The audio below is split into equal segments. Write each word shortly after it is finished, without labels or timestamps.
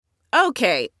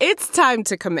Okay, it's time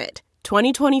to commit.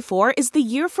 2024 is the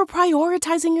year for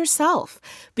prioritizing yourself.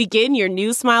 Begin your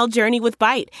new smile journey with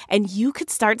Byte, and you could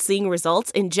start seeing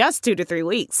results in just 2 to 3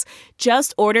 weeks.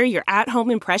 Just order your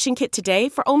at-home impression kit today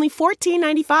for only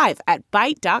 $14.95 at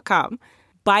Byte.com.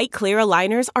 Byte Clear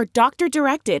aligners are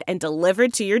doctor-directed and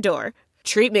delivered to your door.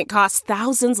 Treatment costs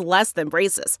thousands less than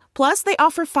braces. Plus, they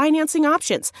offer financing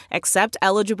options, accept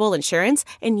eligible insurance,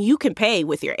 and you can pay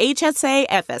with your HSA,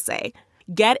 FSA.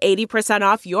 Get 80%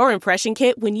 off your impression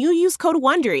kit when you use code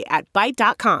WONDERY at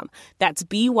Byte.com. That's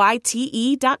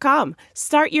BYTE.com.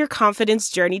 Start your confidence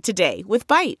journey today with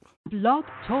Byte. Blog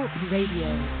Talk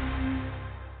Radio.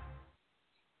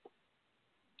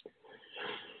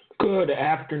 Good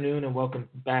afternoon and welcome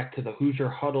back to the Hoosier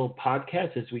Huddle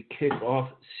podcast as we kick off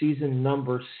season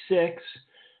number 6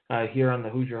 here on the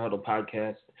Hoosier Huddle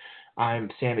podcast. I'm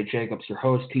Sammy Jacobs, your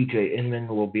host. TJ Inman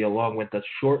will be along with us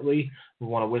shortly. We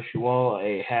want to wish you all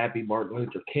a happy Martin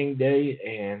Luther King Day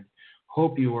and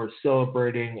hope you are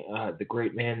celebrating the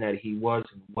great man that he was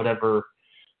in whatever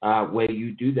way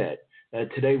you do that.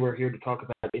 Today we're here to talk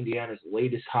about Indiana's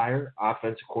latest hire,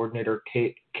 offensive coordinator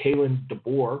Kalen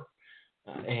DeBoer.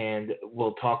 And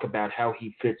we'll talk about how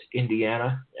he fits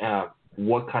Indiana,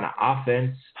 what kind of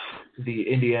offense the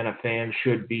Indiana fans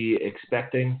should be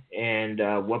expecting, and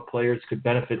what players could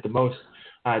benefit the most.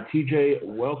 TJ,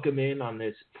 welcome in on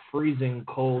this freezing,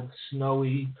 cold,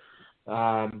 snowy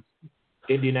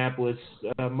Indianapolis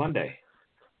Monday.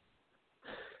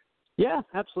 Yeah,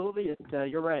 absolutely.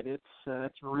 You're right.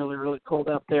 It's really, really cold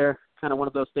out there. Kind of one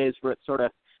of those days where it sort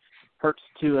of hurts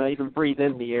to even breathe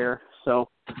in the air. So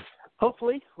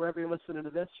hopefully, wherever you're listening to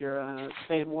this, you're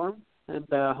staying warm, and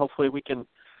hopefully we can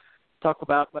talk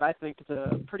about what I think is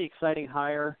a pretty exciting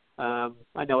hire. I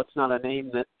know it's not a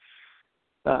name that,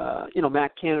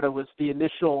 Matt Canada was the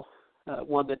initial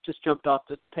one that just jumped off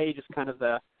the page as kind of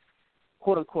the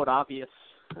quote-unquote obvious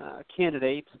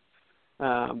candidate,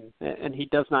 and he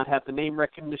does not have the name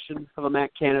recognition of a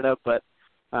Matt Canada, but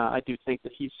I do think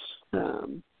that he's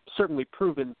certainly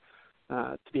proven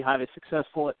to be highly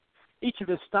successful at each of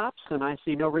his stops, and I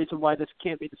see no reason why this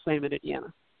can't be the same in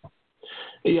Indiana.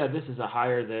 Yeah, this is a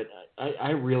hire that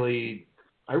I really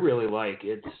like.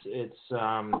 It's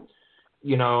an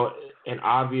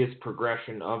obvious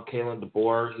progression of Kalen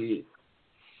DeBoer. He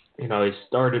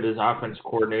started as offensive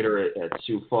coordinator at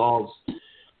Sioux Falls,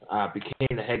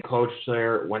 became the head coach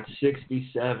there, went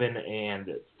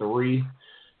 67-3.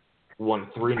 Won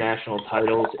 3 national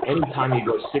titles. Anytime you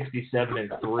go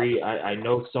 67-3, I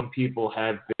know some people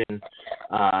have been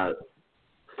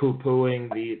poo-pooing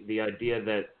the idea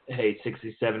that, hey,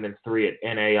 67-3 at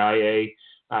NAIA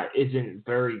isn't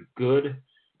very good.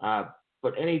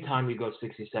 But anytime you go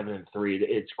 67-3,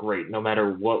 it's great, no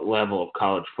matter what level of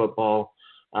college football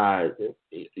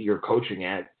you're coaching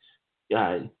at.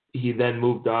 He then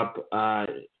moved up.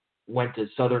 Went to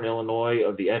Southern Illinois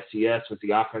of the FCS, was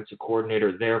the offensive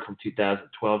coordinator there from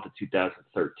 2012 to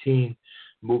 2013.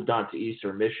 Moved on to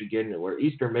Eastern Michigan, where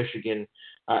Eastern Michigan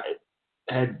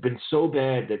had been so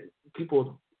bad that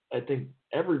people, I think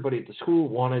everybody at the school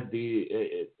wanted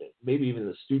maybe even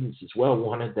the students as well,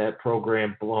 wanted that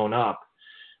program blown up.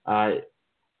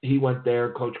 He went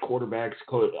there, coached quarterbacks,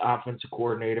 offensive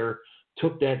coordinator,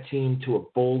 took that team to a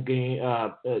bowl game,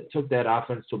 took that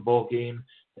offense to a bowl game,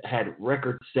 had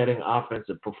record-setting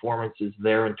offensive performances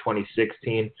there in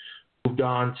 2016, moved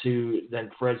on to then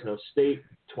Fresno State,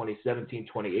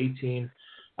 2017-2018,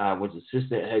 was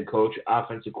assistant head coach,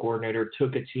 offensive coordinator,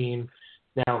 took a team.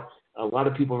 Now, a lot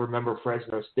of people remember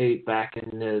Fresno State back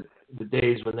in the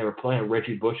days when they were playing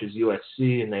Reggie Bush's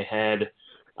USC, and they had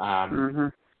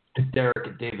Derek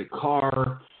and David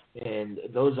Carr and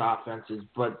those offenses,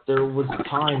 but there was a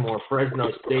time where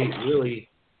Fresno State really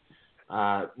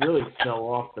fell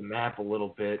off the map a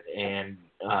little bit, and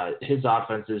his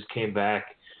offenses came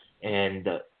back and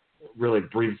really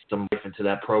breathed some life into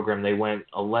that program. They went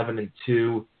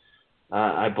 11-2,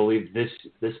 I believe this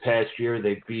past year.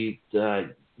 They beat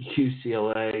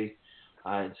UCLA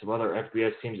and some other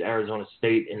FBS teams, Arizona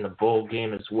State in the bowl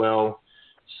game as well.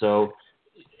 So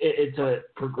it's a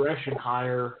progression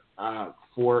hire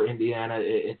for Indiana.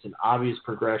 It's an obvious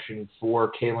progression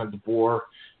for Kalen DeBoer.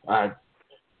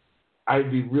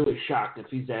 I'd be really shocked if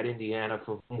he's at Indiana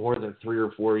for more than 3 or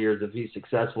 4 years. If he's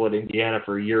successful at Indiana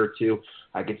for a year or two,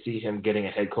 I could see him getting a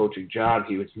head coaching job.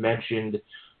 He was mentioned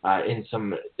in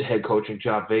some head coaching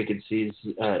job vacancies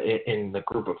in the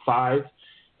group of 5,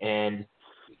 and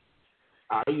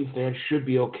IU fans should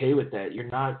be okay with that. You're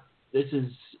not. This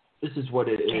is what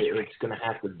it's going to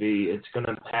have to be. It's going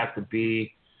to have to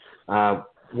be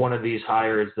one of these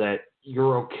hires that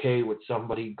you're okay with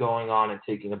somebody going on and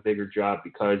taking a bigger job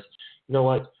because, you know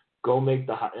what, go make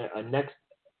a next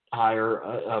hire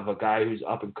of a guy who's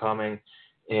up and coming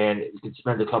and could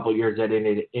spend a couple of years at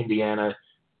Indiana,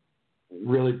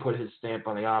 really put his stamp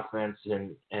on the offense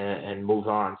and move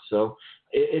on. So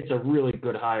it's a really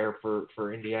good hire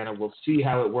for Indiana. We'll see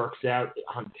how it works out.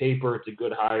 On paper, it's a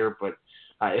good hire, but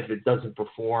if it doesn't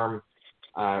perform,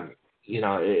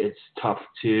 it's tough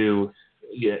to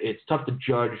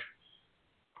judge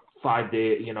 5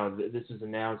 days. This is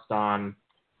announced on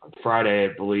Friday,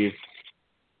 I believe.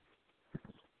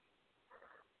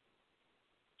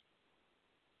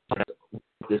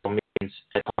 This means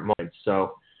at the moment.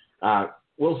 So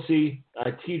we'll see.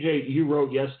 TJ, you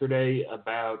wrote yesterday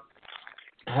about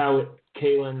how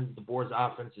Kalen, DeBoer's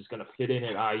offense, is going to fit in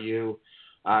at IU.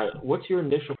 What's your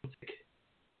initial take?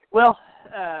 Well,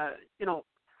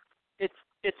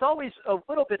 it's always a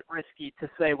little bit risky to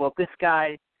say, well, this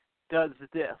guy does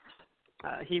this.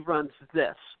 He runs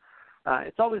this.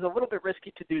 It's always a little bit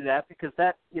risky to do that because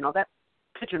that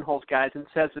pigeonholes guys and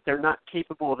says that they're not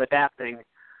capable of adapting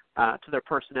to their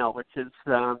personnel, which is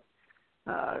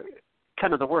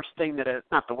kind of the worst thing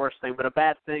not the worst thing, but a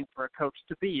bad thing for a coach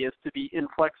to be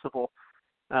inflexible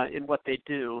in what they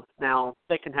do. Now,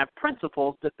 they can have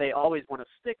principles that they always want to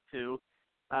stick to.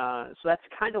 So that's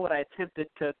kind of what I attempted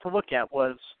to look at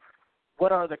was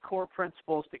what are the core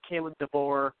principles that Kalen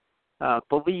DeBoer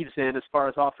believes in as far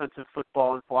as offensive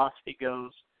football and philosophy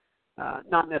goes.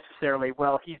 Not necessarily,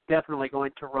 well, he's definitely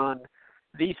going to run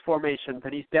these formations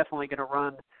and he's definitely going to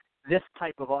run this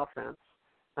type of offense.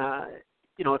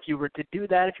 If you were to do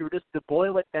that, if you were just to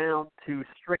boil it down to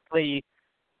strictly,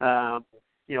 a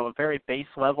very base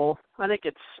level, I think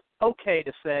it's okay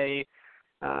to say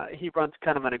he runs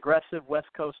kind of an aggressive West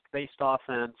Coast-based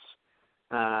offense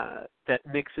that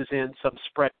mixes in some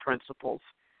spread principles.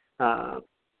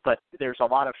 But there's a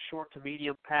lot of short to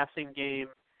medium passing game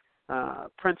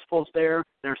principles there.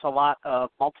 There's a lot of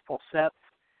multiple sets.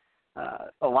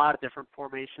 A lot of different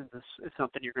formations is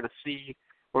something you're going to see,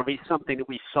 or at least something that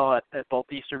we saw at both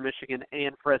Eastern Michigan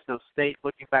and Fresno State,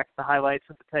 looking back at the highlights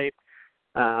of the tape.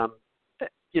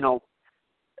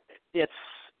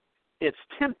 It's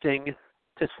tempting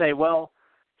to say, well,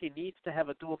 he needs to have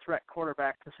a dual-threat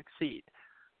quarterback to succeed.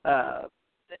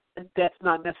 That's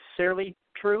not necessarily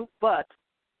true, but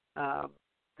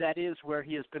that is where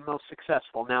he has been most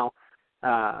successful. Now,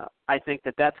 I think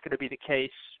that that's going to be the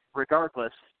case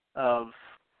regardless of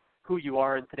who you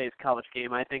are in today's college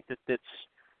game. I think that it's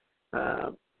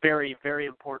very, very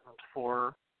important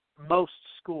for most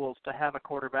schools to have a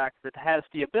quarterback that has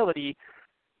the ability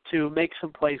to make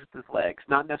some plays with his legs,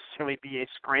 not necessarily be a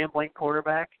scrambling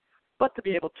quarterback, but to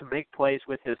be able to make plays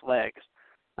with his legs.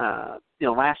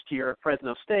 Last year at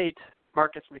Fresno State,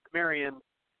 Marcus McMarion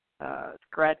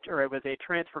was a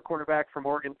transfer quarterback from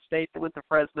Oregon State that went to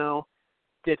Fresno,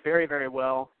 did very, very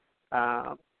well.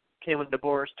 Kalen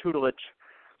DeBoer's tutelage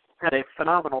had a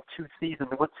phenomenal 2 seasons.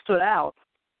 And what stood out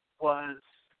was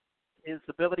his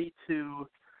ability to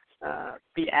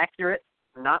be accurate,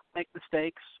 not make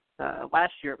mistakes.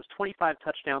 Last year it was 25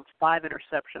 touchdowns, 5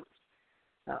 interceptions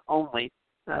only.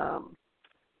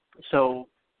 So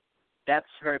that's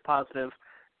very positive.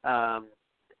 And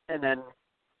then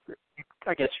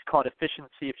I guess you'd call it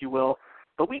efficiency, if you will.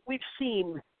 But we've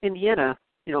seen Indiana,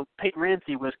 Peyton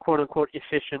Ramsey was quote-unquote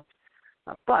efficient,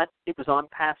 but it was on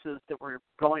passes that were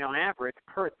going on average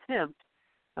per attempt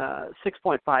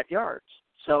 6.5 yards.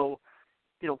 So,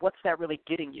 what's that really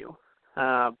getting you?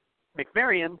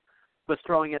 McMarion was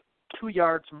throwing it 2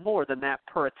 yards more than that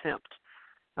per attempt.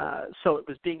 So it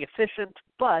was being efficient,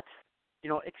 but,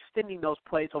 extending those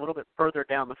plays a little bit further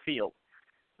down the field.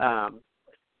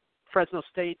 Fresno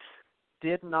State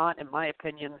did not, in my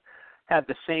opinion, have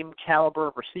the same caliber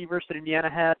of receivers that Indiana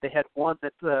had. They had one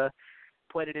that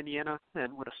played at Indiana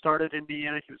and would have started in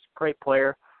Indiana. He was a great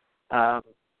player.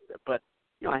 But,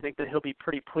 I think that he'll be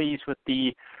pretty pleased with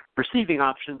the receiving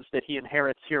options that he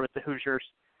inherits here with the Hoosiers.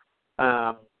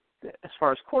 As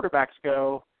far as quarterbacks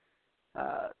go,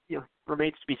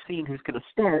 remains to be seen who's going to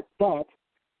start. But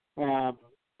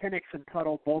Penix and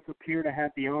Huddle both appear to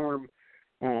have the arm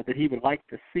that he would like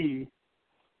to see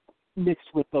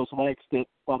mixed with those legs that,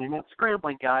 while they're not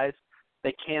scrambling guys,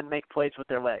 they can make plays with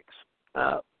their legs.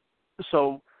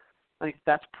 So I think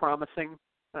that's promising.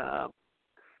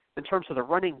 In terms of the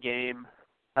running game,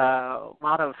 a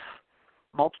lot of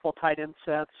multiple tight end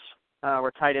sets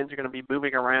where tight ends are going to be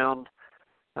moving around,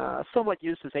 somewhat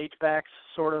used as H-backs,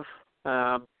 sort of.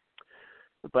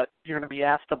 But you're going to be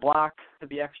asked to block and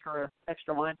be extra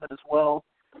linemen as well.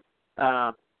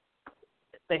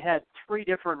 they had 3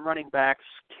 different running backs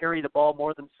carry the ball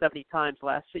more than 70 times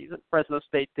last season. Fresno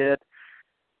State did.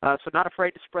 So not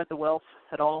afraid to spread the wealth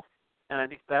at all. And I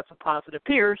think that's a positive.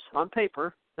 Appears on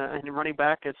paper, and running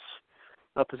back is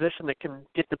a position that can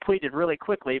get depleted really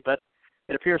quickly, but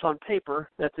it appears on paper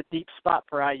that's a deep spot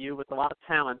for IU with a lot of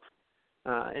talent,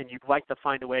 and you'd like to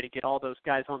find a way to get all those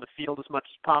guys on the field as much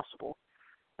as possible.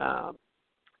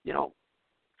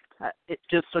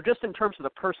 Just in terms of the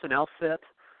personnel fit,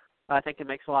 I think it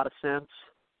makes a lot of sense.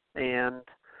 And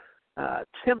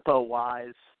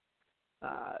tempo-wise,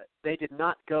 they did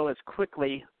not go as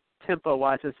quickly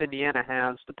tempo-wise as Indiana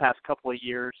has the past couple of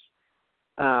years.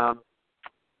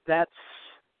 That's,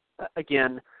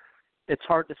 again, it's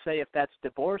hard to say if that's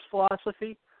DeBoer's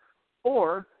philosophy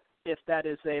or if that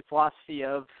is a philosophy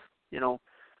of,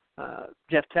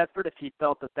 Jeff Tedford, if he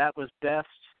felt that was best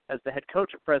as the head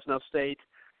coach at Fresno State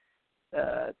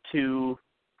to,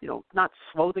 not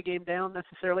slow the game down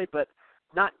necessarily, but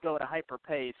not go at a hyper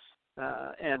pace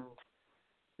and,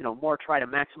 more try to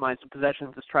maximize the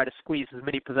possessions, just try to squeeze as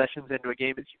many possessions into a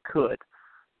game as you could.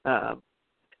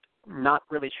 Not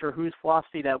really sure whose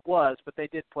philosophy that was, but they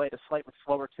did play at a slightly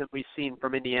slower tempo we've seen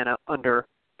from Indiana under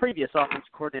previous offense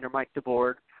coordinator Mike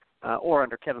DeBoer or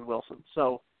under Kevin Wilson.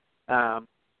 So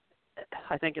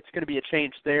I think it's going to be a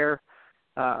change there.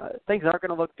 Things are going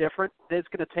to look different. It's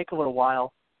going to take a little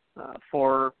while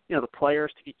for the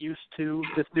players to get used to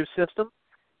this new system,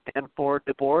 and for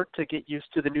DeBoer to get used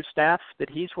to the new staff that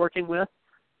he's working with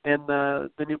and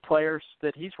the new players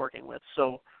that he's working with.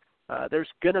 So there's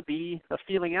going to be a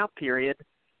feeling out period.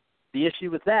 The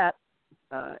issue with that,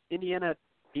 Indiana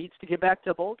needs to get back to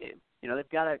a bowl game. They've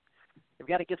got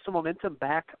to get some momentum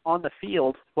back on the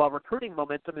field while recruiting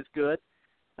momentum is good,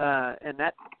 and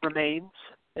that remains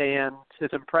and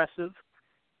is impressive.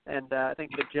 And I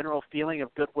think the general feeling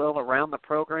of goodwill around the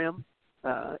program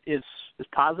is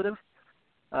positive.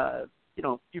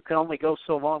 You can only go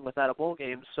so long without a bowl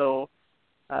game. So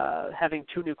having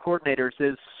 2 new coordinators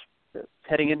is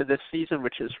heading into this season,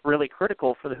 which is really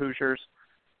critical for the Hoosiers,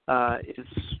 is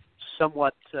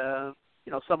somewhat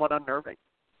unnerving.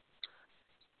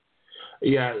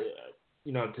 Yeah,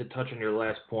 to touch on your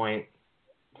last point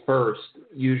first,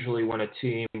 usually when a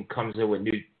team comes in with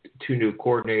 2 new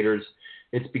coordinators,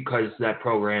 it's because that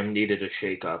program needed a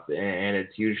shakeup, and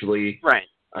it's usually right.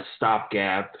 A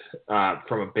stopgap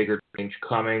from a bigger change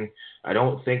coming. I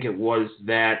don't think it was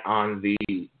that on the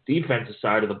defensive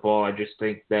side of the ball. I just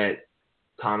think that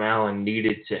Tom Allen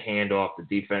needed to hand off the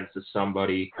defense to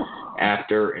somebody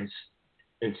after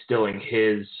instilling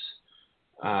his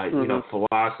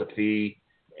philosophy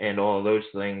and all of those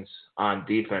things on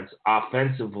defense.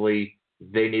 Offensively,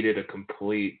 they needed a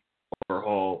complete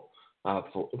overhaul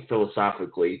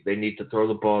philosophically. They need to throw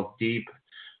the ball deep.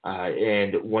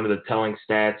 And one of the telling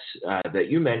stats that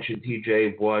you mentioned,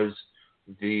 TJ, was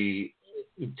the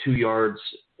 2 yards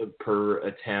per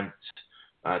attempt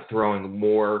throwing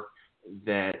more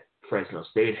that Fresno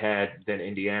State had than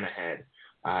Indiana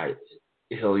had.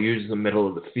 He'll use the middle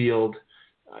of the field.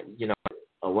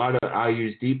 A lot of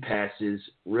IU's deep passes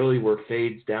really were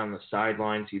fades down the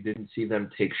sidelines. You didn't see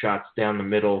them take shots down the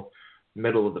middle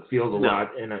of the field a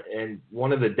lot. And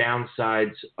one of the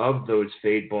downsides of those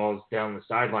fade balls down the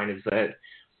sideline is that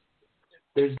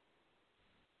there's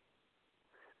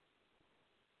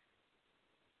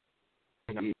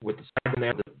with the sideline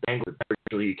there, the angle,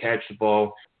 usually you catch the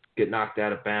ball, get knocked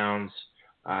out of bounds.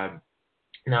 Now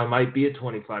it might be a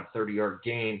 25, 30-yard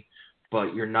gain,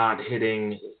 but you're not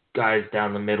hitting guys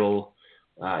down the middle.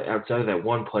 Outside of that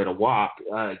one play to walk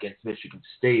against Michigan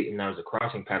State, and that was a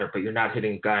crossing pattern, but you're not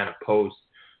hitting a guy on a post,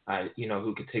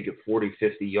 who could take it 40,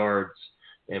 50 yards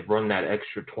and run that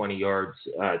extra 20 yards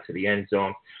to the end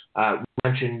zone.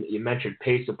 You mentioned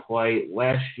pace of play.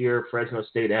 Last year, Fresno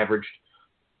State averaged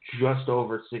just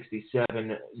over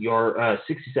 67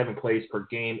 plays per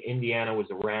game. Indiana was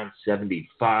around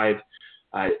 75.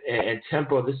 And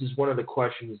tempo, this is one of the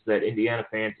questions that Indiana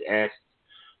fans asked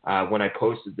when I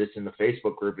posted this in the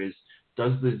Facebook group is,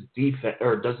 does this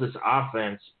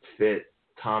offense fit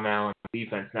Tom Allen's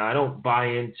defense? Now, I don't buy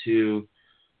into,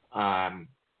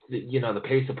 the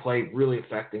pace of play really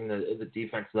affecting the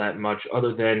defense that much,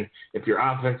 other than if your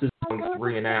offense is going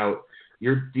 3 and out,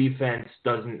 your defense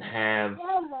doesn't have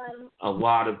a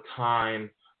lot of time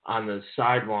on the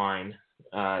sideline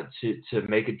to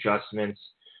make adjustments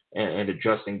and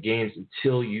adjusting games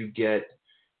until you get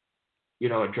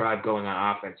a drive going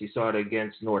on offense. You saw it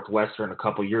against Northwestern a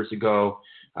couple years ago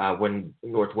when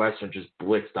Northwestern just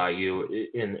blitzed IU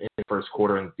in the first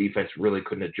quarter, and the defense really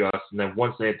couldn't adjust. And then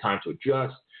once they had time to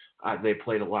adjust, they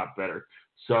played a lot better.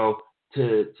 So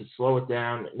to slow it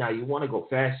down. Now, you want to go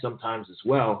fast sometimes as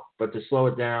well, but to slow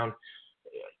it down,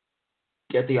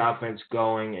 get the offense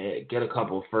going, get a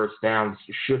couple of first downs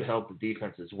should help the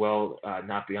defense as well,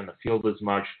 not be on the field as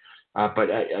much.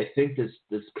 But I think this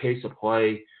pace of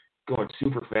play, going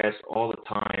super fast all the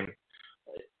time,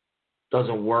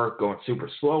 doesn't work. Going super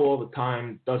slow all the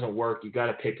time doesn't work. You got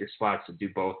to pick your spots to do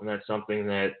both, and that's something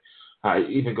that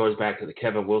even goes back to the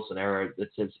Kevin Wilson era. That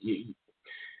says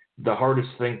the hardest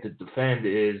thing to defend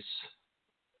is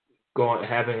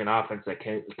having an offense that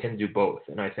can do both,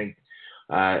 and I think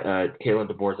Kalen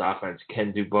DeBoer's offense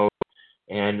can do both,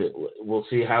 and we'll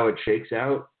see how it shakes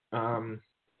out on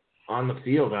the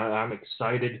field. I'm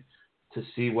excited to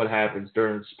see what happens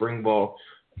during spring ball.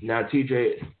 Now,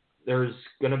 TJ, there's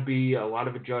going to be a lot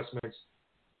of adjustments.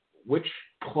 Which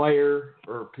player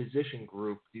or position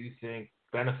group do you think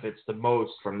benefits the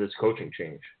most from this coaching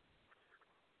change?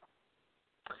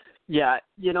 Yeah,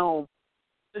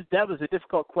 that was a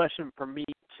difficult question for me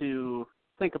to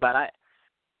think about.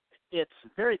 It's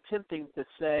very tempting to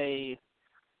say,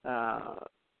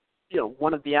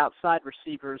 one of the outside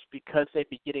receivers because they'd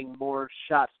be getting more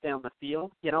shots down the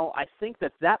field. I think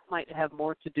that might have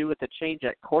more to do with the change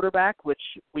at quarterback, which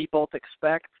we both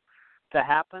expect to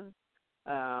happen,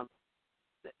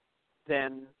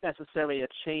 than necessarily a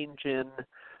change in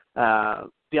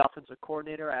the offensive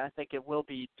coordinator. I think it will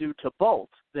be due to both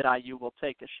that IU will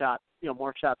take a shot,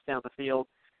 more shots down the field.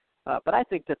 But I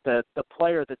think that the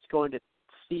player that's going to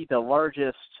see the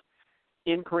largest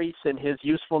increase in his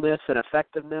usefulness and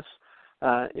effectiveness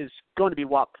is going to be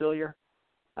Whop Philyor.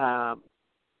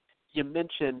 You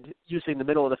mentioned using the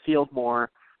middle of the field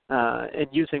more and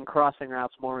using crossing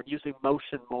routes more and using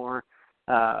motion more.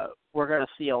 We're going to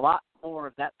see a lot more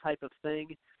of that type of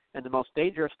thing. And the most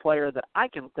dangerous player that I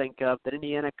can think of that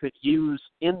Indiana could use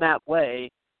in that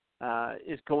way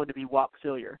is going to be Whop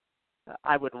Philyor.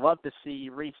 I would love to see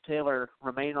Reese Taylor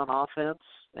remain on offense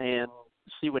and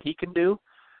see what he can do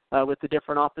with the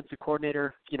different offensive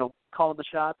coordinator, calling the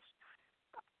shots.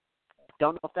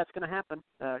 Don't know if that's going to happen.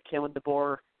 Kalen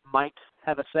DeBoer might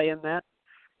have a say in that.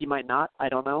 He might not. I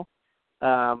don't know.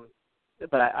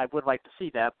 But I would like to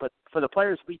see that. But for the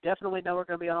players we definitely know are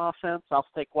going to be on offense, I'll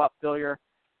take Whop Philyor.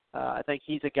 I think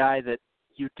he's a guy that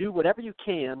you do whatever you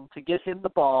can to get him the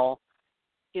ball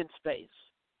in space.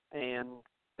 And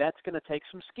that's going to take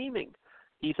some scheming.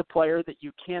 He's a player that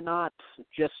you cannot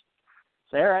just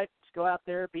say, all right, let's go out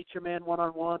there, beat your man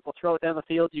one-on-one, we'll throw it down the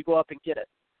field, you go up and get it.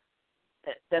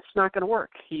 That's not going to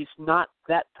work. He's not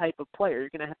that type of player. You're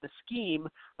going to have to scheme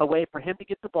a way for him to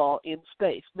get the ball in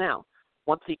space. Now,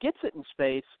 once he gets it in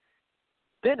space,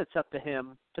 then it's up to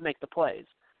him to make the plays.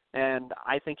 And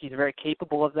I think he's very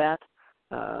capable of that.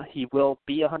 He will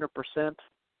be 100%,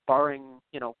 barring,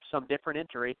 some different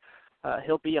injury.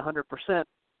 He'll be 100%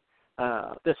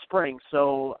 this spring.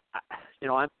 So,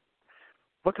 I'm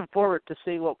looking forward to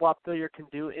seeing what Whop Philyor can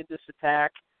do in this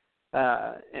attack.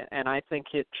 And I think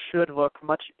it should look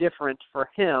much different for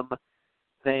him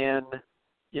than,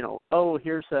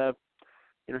 here's a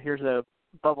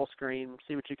bubble screen,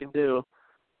 see what you can do.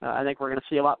 I think we're going to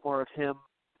see a lot more of him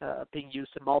being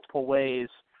used in multiple ways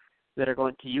that are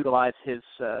going to utilize his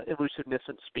elusiveness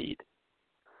and speed.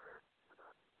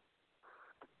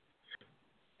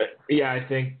 Yeah, I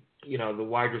think, the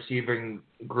wide receiving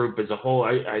group as a whole,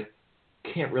 I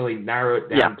can't really narrow it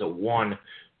down to one,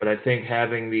 but I think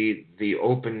having the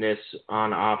openness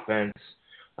on offense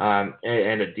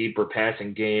and a deeper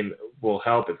passing game will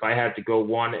help. If I had to go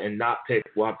one and not pick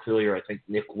Whop Philyor, I think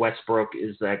Nick Westbrook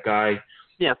is that guy.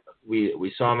 Yeah.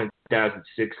 We saw him in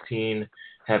 2016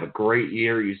 have a great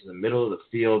year. He's in the middle of the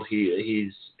field.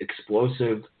 He's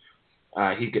explosive.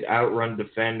 He could outrun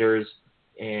defenders,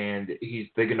 and he's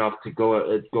big enough to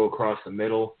go across the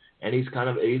middle. And he's a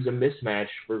mismatch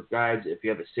for guys. If you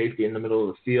have a safety in the middle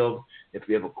of the field, if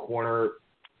you have a corner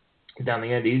down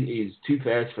the end, he's too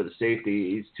fast for the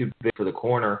safety. He's too big for the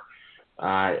corner.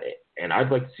 And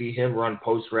I'd like to see him run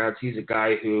post routes. He's a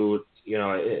guy who,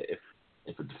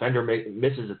 if a defender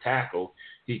misses a tackle,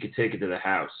 he could take it to the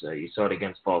house. You saw it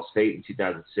against Ball State in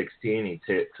 2016. He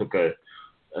took a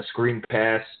screen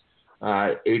pass,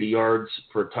 80 yards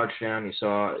for a touchdown. You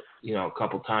saw, a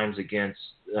couple times against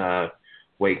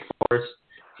Wake Forest.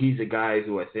 He's a guy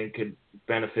who I think could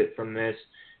benefit from this.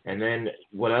 And then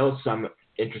what else I'm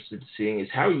interested in seeing is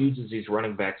how he uses these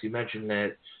running backs. You mentioned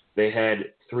that they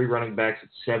had 3 running backs at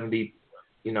 70,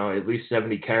 at least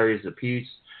 70 carries apiece.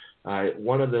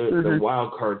 One of the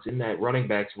wild cards in that running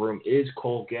backs room is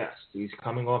Cole Guest. He's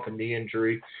coming off a knee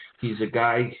injury. He's a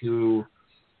guy who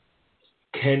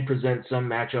can present some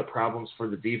matchup problems for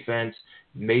the defense.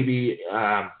 Maybe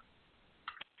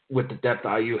with the depth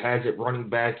IU has at running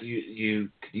back, you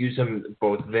could use him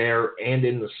both there and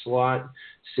in the slot,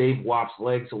 save Watt's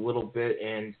legs a little bit,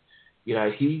 and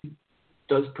he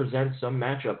does present some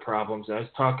matchup problems. I was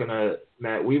talking to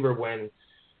Matt Weaver when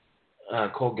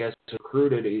Cole Guest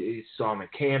recruited. He saw him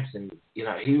at camps, and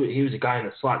he was a guy in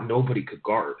the slot nobody could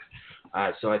guard.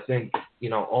 So I think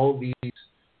all these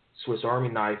Swiss Army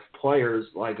knife players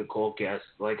like a Cole Guest,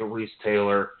 like a Reese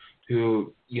Taylor,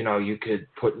 who you could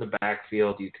put in the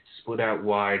backfield, you could split out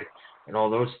wide, and all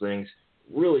those things.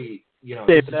 Really,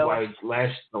 this is why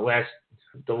the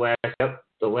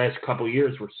last couple of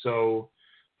years were so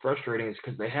frustrating, is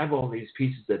because they have all these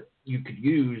pieces that you could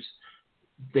use.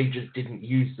 They just didn't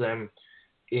use them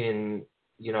in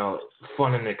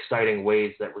fun and exciting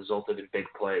ways that resulted in big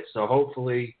plays. So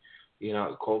hopefully,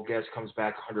 Cole Guest comes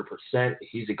back 100%.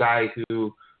 He's a guy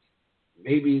who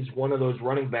maybe is one of those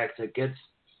running backs that gets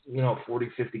 40,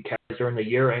 50 catches during the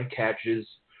year and catches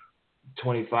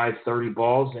 25, 30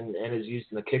 balls and is used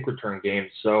in the kick return game.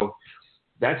 So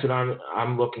that's what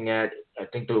I'm looking at. I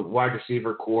think the wide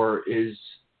receiver core is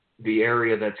the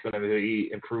area that's going to be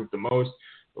improved the most,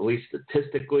 at least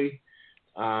statistically.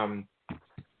 And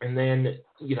then,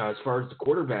 as far as the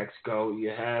quarterbacks go,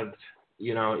 you have,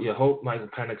 you hope Michael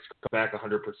Penix comes back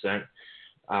 100%.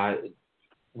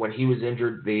 When he was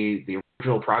injured, the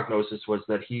original prognosis was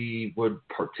that he would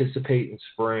participate in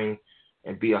spring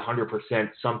and be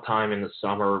 100% sometime in the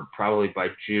summer, probably by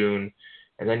June.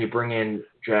 And then you bring in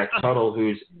Jack Huddle,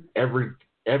 who's every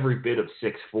bit of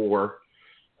 6'4",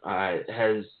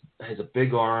 has a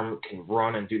big arm, can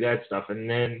run and do that stuff. And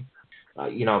then,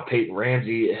 Peyton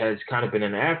Ramsey has kind of been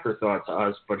an afterthought to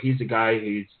us, but he's a guy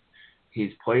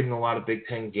he's played in a lot of Big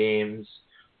Ten games,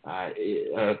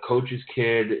 a coach's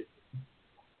kid,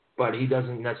 but he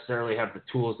doesn't necessarily have the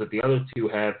tools that the other two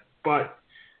have. But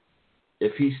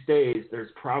if he stays,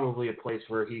 there's probably a place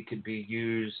where he could be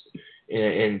used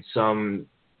in some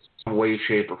way,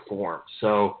 shape, or form.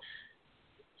 So,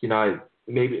 maybe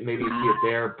you see it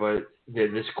there, but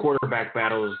this quarterback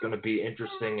battle is going to be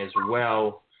interesting as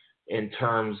well in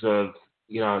terms of,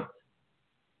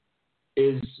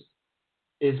 is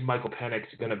Michael Penix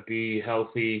going to be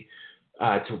healthy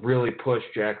to really push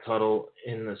Jack Huddle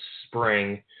in the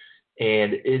spring?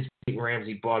 And is Peyton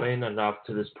Ramsey bought in enough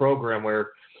to this program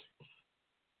where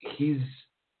he's,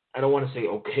 I don't want to say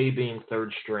okay being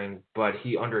third string, but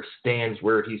he understands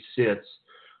where he sits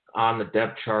on the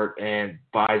depth chart and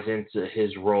buys into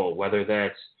his role, whether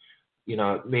that's,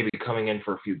 maybe coming in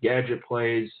for a few gadget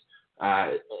plays,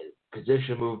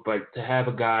 position move, but to have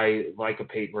a guy like a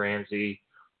Peyton Ramsey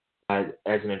as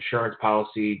an insurance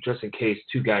policy, just in case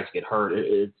two guys get hurt,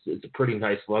 it's a pretty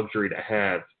nice luxury to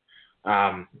have.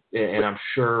 And I'm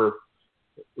sure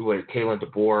what Kalen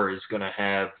DeBoer is going to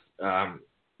have,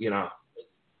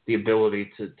 the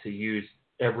ability to use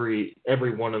every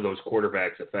one of those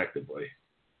quarterbacks effectively.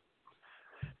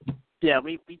 Yeah,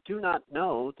 we do not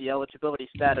know the eligibility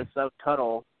status of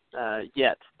Huddle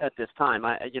yet at this time.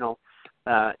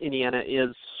 Indiana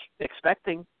is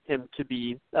expecting him to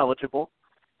be eligible,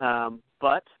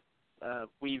 but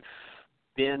we've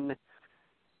been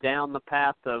down the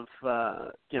path of,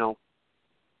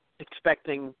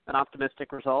 expecting an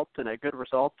optimistic result and a good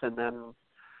result, and then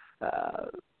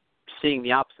seeing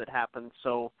the opposite happen.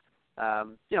 So,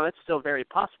 it's still very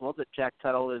possible that Jack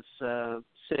Huddle is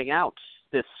sitting out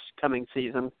this coming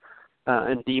season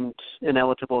and deemed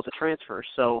ineligible as a transfer.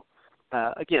 So,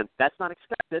 again, that's not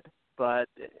expected, but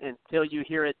until you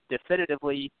hear it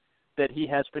definitively that he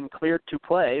has been cleared to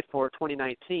play for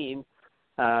 2019,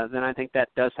 then I think that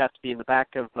does have to be in the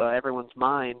back of everyone's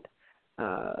mind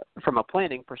from a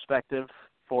planning perspective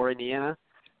for Indiana.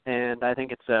 And I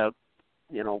think it's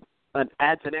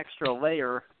adds an extra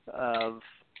layer of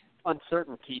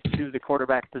uncertainty to the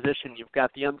quarterback position. You've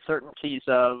got the uncertainties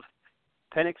of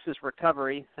Penix's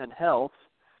recovery and health.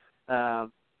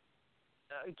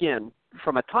 Again,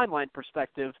 from a timeline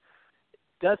perspective,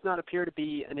 does not appear to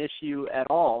be an issue at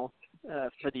all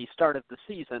for the start of the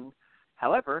season.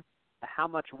 However, how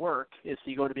much work is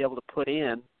he going to be able to put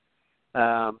in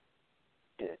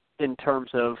terms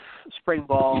of spring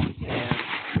ball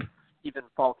and even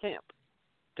fall camp?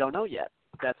 Don't know yet.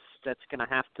 That's going to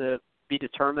have to be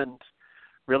determined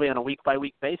really on a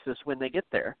week-by-week basis when they get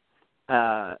there.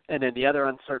 And then the other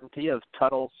uncertainty of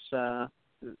Tuttle's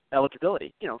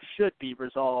eligibility, should be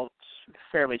resolved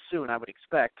fairly soon, I would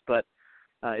expect. But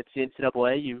it's the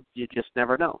NCAA. You just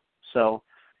never know. So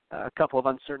a couple of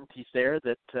uncertainties there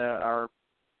that are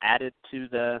added to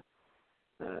the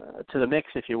mix,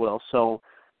 if you will. So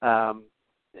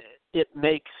it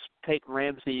makes Peyton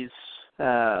Ramsey's,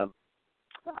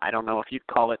 I don't know if you'd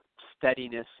call it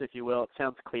steadiness, if you will. It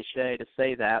sounds cliche to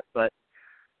say that, but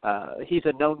he's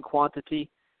a known quantity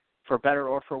for better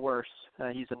or for worse.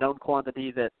 He's a known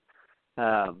quantity that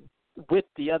with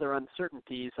the other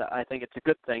uncertainties, I think it's a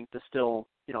good thing to still,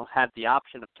 have the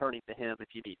option of turning to him if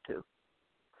you need to.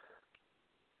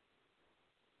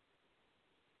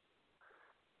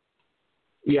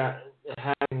 Yeah,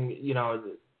 having,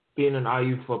 being an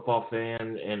IU football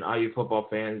fan and IU football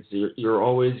fans, you're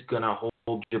always going to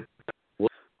hold your breath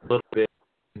a little bit.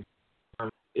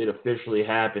 It officially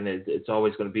happened. It's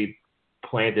always going to be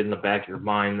planted in the back of your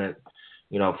mind that,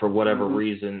 for whatever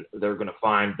reason, they're going to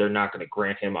find they're not going to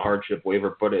grant him a hardship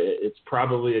waiver. But it's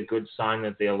probably a good sign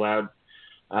that they allowed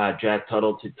Jack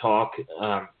Tuttle to talk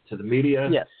to the media.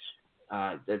 Yes.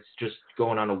 That's just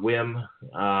going on a whim.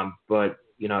 But,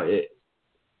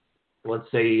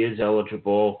 let's say he is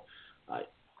eligible.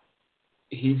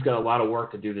 He's got a lot of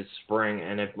work to do this spring,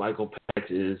 and if Michael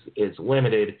Penix is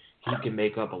limited, he can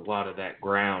make up a lot of that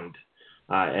ground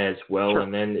as well. Sure.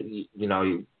 And then,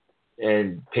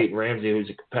 and Peyton Ramsey, who's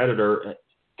a competitor,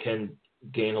 can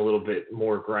gain a little bit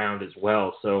more ground as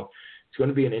well. So it's going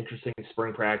to be an interesting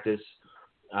spring practice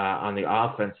on the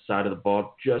offense side of the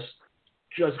ball, just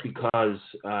because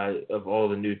of all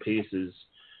the new pieces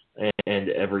and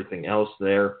everything else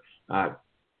there.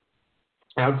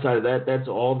 Outside of that, that's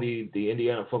all the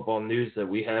Indiana football news that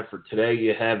we have for today.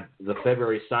 You have the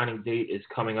February signing date is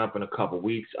coming up in a couple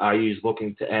weeks. IU is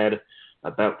looking to add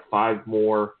about 5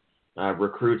 more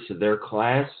recruits to their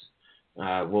class.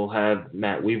 We'll have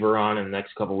Matt Weaver on in the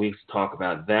next couple weeks to talk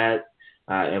about that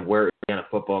and where Indiana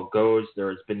football goes. There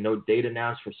has been no date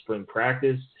announced for spring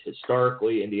practice.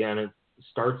 Historically, Indiana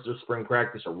starts their spring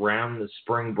practice around the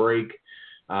spring break.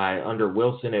 Under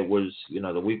Wilson, it was,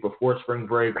 the week before spring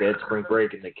break. They had spring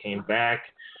break and they came back.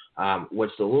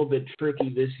 What's a little bit tricky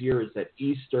this year is that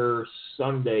Easter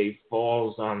Sunday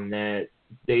falls on that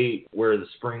date where the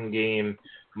spring game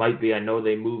might be. I know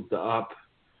they moved up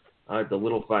the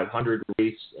Little 500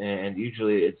 race, and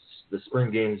usually it's the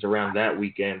spring games around that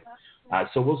weekend.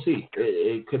 So we'll see.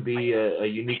 It could be a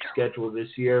unique schedule this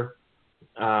year.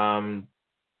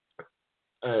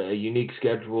 A unique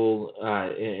schedule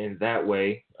in that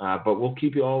way, but we'll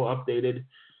keep you all updated.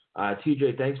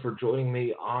 TJ, thanks for joining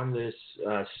me on this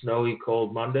snowy,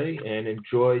 cold Monday, and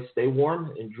stay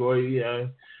warm, enjoy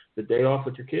the day off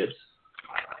with your kids.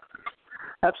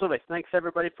 Absolutely. Thanks,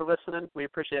 everybody, for listening. We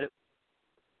appreciate it.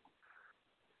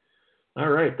 All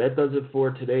right, that does it for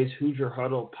today's Hoosier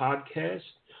Huddle podcast.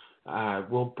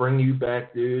 We'll bring you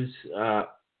back news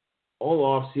all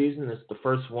off season. It's the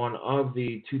first one of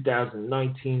the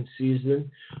 2019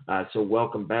 season. So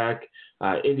welcome back.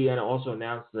 Indiana also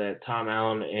announced that Tom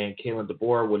Allen and Kalen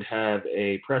DeBoer would have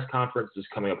a press conference this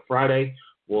coming up Friday.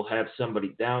 We'll have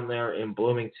somebody down there in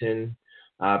Bloomington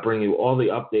bring you all the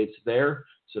updates there.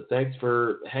 So thanks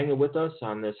for hanging with us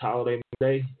on this holiday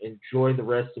Monday. Enjoy the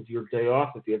rest of your day off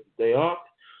if you have the day off,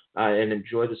 and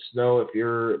enjoy the snow if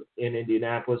you're in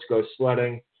Indianapolis. Go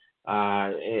sledding.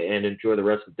 And enjoy the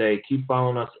rest of the day. Keep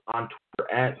following us on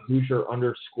Twitter at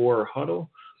Hoosier_Huddle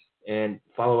and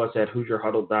follow us at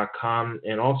HoosierHuddle.com.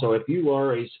 And also, if you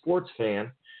are a sports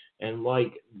fan and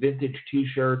like vintage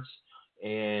T-shirts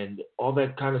and all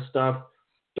that kind of stuff,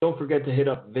 don't forget to hit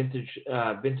up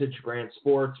Vintage Brand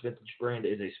Sports. Vintage Brand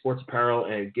is a sports apparel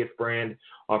and gift brand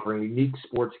offering unique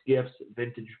sports gifts,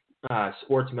 vintage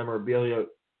sports memorabilia,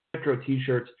 retro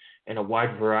T-shirts, and a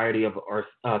wide variety of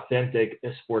authentic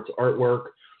sports artwork.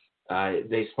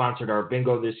 They sponsored our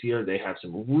bingo this year. They have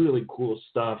some really cool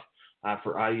stuff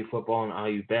for IU football and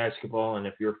IU basketball. And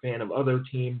if you're a fan of other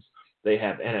teams, they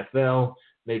have NFL,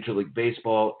 Major League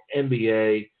Baseball,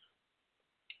 NBA,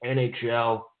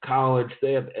 NHL, college.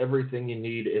 They have everything you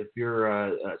need if you're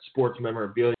a sports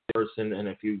memorabilia person and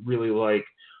if you really like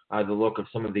the look of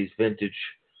some of these vintage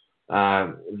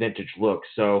looks.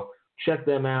 So check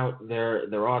them out.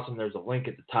 They're awesome. There's a link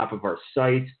at the top of our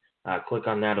site. Click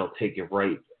on that. It'll take you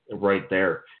right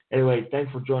there. Anyway,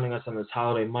 thanks for joining us on this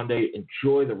holiday Monday.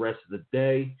 Enjoy the rest of the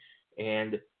day,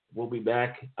 and we'll be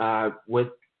back with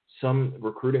some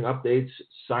recruiting updates,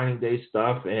 signing day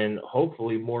stuff, and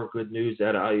hopefully more good news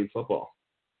out of IU football.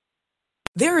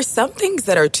 There are some things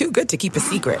that are too good to keep a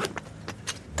secret.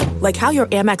 Like how your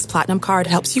Amex Platinum card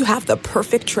helps you have the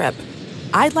perfect trip.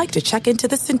 I'd like to check into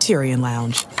the Centurion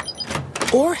Lounge.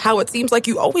 Or how it seems like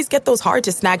you always get those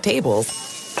hard-to-snag tables.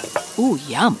 Ooh,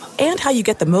 yum. And how you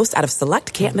get the most out of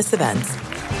select can't-miss events.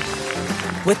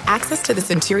 With access to the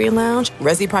Centurion Lounge,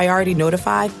 Resi Priority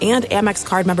Notified, and Amex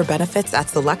card member benefits at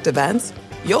select events,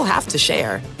 you'll have to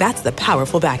share. That's the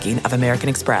powerful backing of American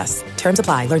Express. Terms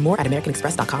apply. Learn more at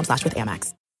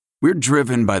americanexpress.com/withAmex. We're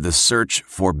driven by the search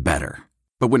for better.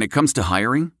 But when it comes to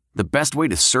hiring, the best way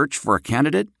to search for a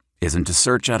candidate isn't to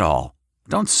search at all.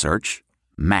 Don't search.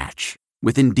 Match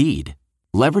with Indeed.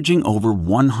 Leveraging over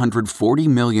 140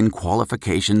 million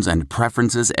qualifications and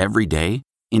preferences every day,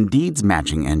 Indeed's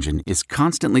matching engine is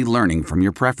constantly learning from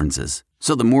your preferences.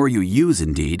 So the more you use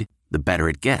Indeed, the better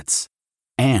it gets.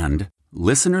 And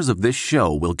listeners of this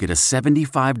show will get a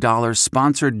 $75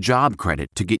 sponsored job credit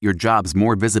to get your jobs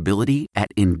more visibility at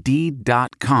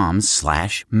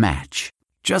Indeed.com/match.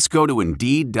 Just go to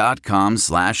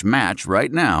Indeed.com/match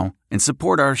right now and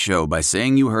support our show by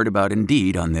saying you heard about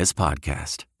Indeed on this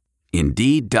podcast.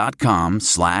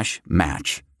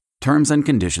 Indeed.com/match. Terms and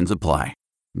conditions apply.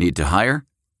 Need to hire?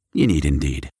 You need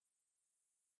Indeed.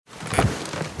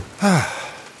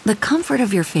 The comfort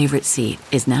of your favorite seat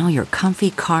is now your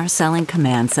comfy car selling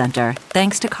command center,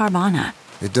 thanks to Carvana.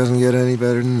 It doesn't get any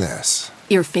better than this.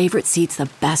 Your favorite seat's the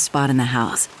best spot in the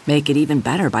house. Make it even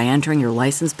better by entering your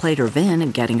license plate or VIN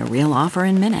and getting a real offer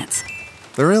in minutes.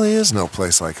 There really is no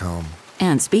place like home.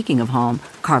 And speaking of home,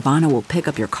 Carvana will pick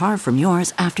up your car from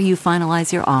yours after you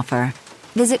finalize your offer.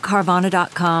 Visit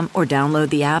Carvana.com or download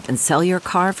the app and sell your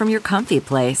car from your comfy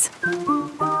place.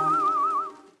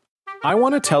 I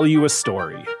want to tell you a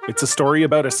story. It's a story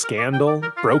about a scandal,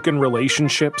 broken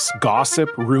relationships, gossip,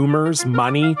 rumors,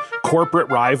 money, corporate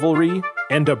rivalry,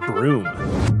 and a broom.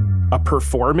 A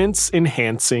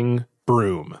performance-enhancing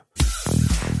broom.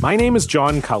 My name is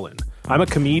John Cullen. I'm a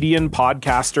comedian,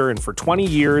 podcaster, and for 20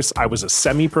 years, I was a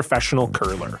semi-professional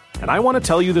curler. And I want to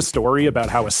tell you the story about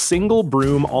how a single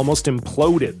broom almost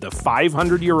imploded the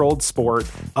 500-year-old sport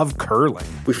of curling.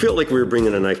 We felt like we were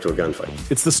bringing a knife to a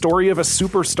gunfight. It's the story of a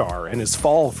superstar and his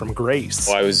fall from grace.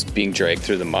 Well, I was being dragged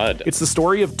through the mud. It's the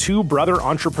story of two brother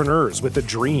entrepreneurs with a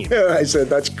dream. I said,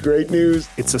 that's great news.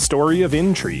 It's a story of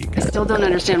intrigue. I still don't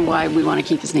understand why we want to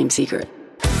keep his name secret.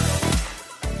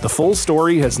 The full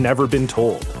story has never been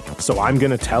told, so I'm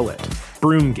going to tell it.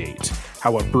 Broomgate,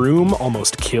 how a broom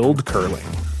almost killed curling.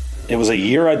 It was a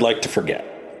year I'd like to forget.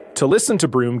 To listen to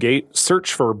Broomgate,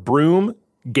 search for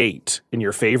Broomgate in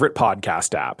your favorite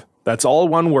podcast app. That's all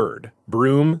one word,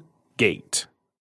 Broomgate.